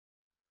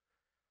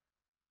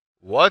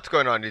What's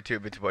going on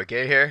YouTube? It's your boy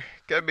Gay here.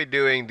 Gonna be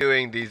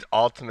doing these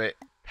ultimate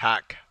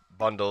pack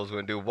bundles. We're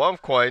gonna do one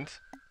with coins.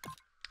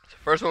 So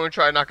first one we're gonna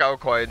try to knock out with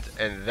coins,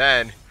 and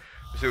then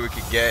see what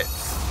we can get.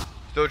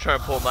 Still trying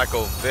to pull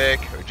Michael Vick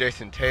or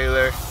Jason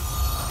Taylor.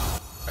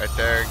 Right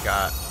there,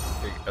 got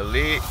the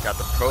Elite, got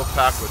the Pro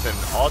Pack within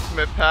an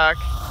Ultimate Pack.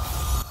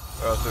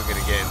 What else are we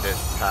gonna get in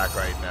this pack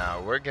right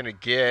now? We're gonna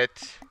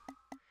get,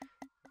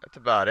 that's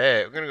about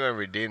it. We're gonna go and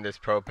redeem this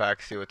Pro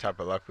Pack, see what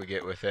type of luck we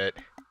get with it.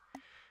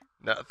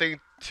 Nothing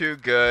too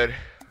good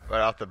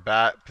right off the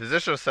bat.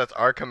 Positional sets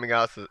are coming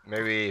out, so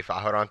maybe if I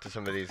hold on to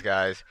some of these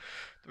guys,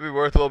 it'll be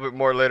worth a little bit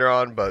more later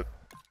on, but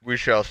we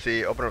shall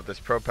see. Open up this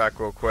Pro Pack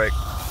real quick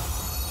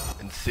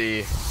and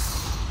see.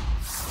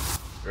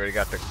 We already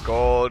got the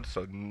gold,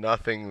 so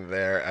nothing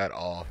there at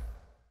all.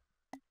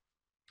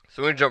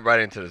 So we're going to jump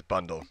right into this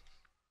bundle.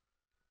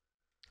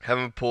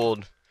 Haven't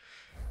pulled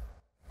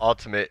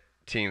Ultimate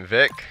Team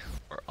Vic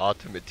or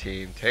Ultimate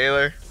Team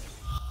Taylor.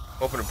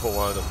 Hoping to pull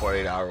one of the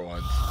 48-hour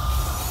ones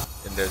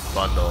in this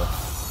bundle.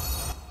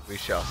 We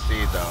shall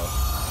see though.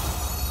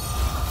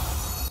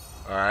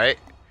 Alright.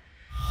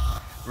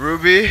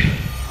 Ruby.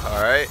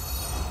 Alright.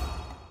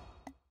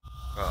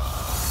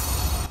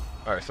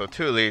 Alright, so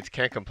 2 elites.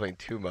 Can't complain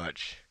too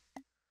much.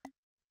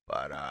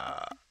 But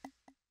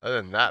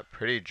other than that,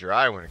 pretty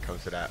dry when it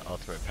comes to that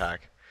ultimate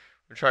pack.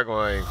 We'll try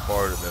going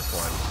forward with this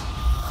one.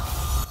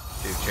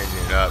 See if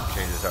changing it up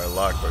changes our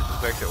luck, or it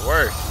just makes it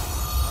worse.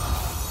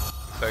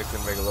 So it's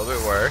going to make it a little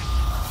bit worse.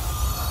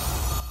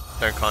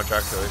 10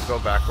 contracts always go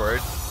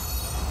backwards.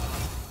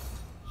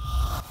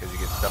 Because you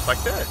get stuff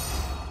like this.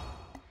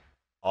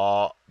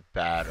 All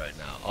bad right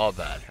now. All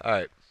bad.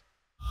 Alright.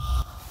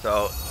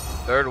 So,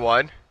 third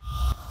one.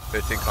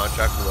 15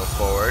 contracts, we go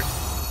forward.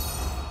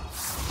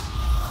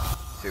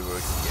 See what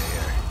we can get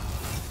here.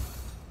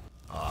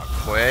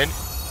 Quinn.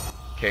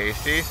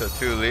 Casey, so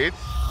 2 leads.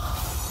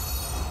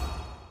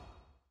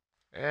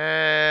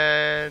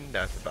 And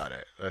that's about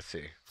it. Let's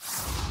see.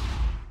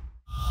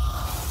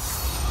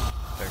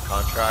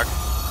 Contract.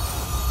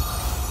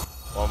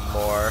 One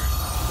more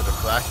for the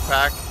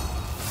Flashback.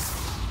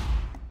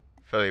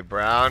 Philly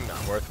Brown,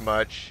 not worth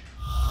much.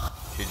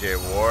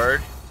 TJ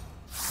Ward.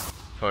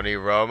 Tony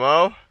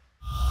Romo.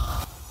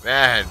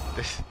 Man,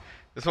 this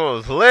one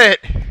was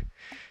lit.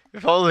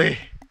 If only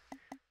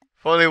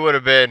would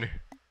have been an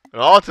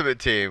ultimate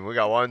team. We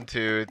got 1,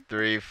 2,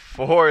 3,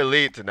 4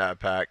 elites in that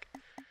pack.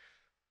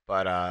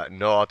 But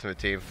no ultimate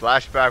team.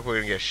 Flashback, we're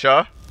gonna get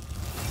Shaw.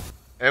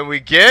 And we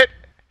get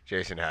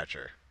Jason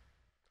Hatcher.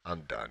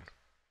 I'm done.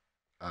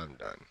 I'm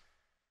done.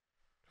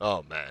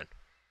 Oh, man.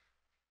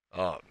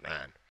 Oh,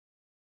 man.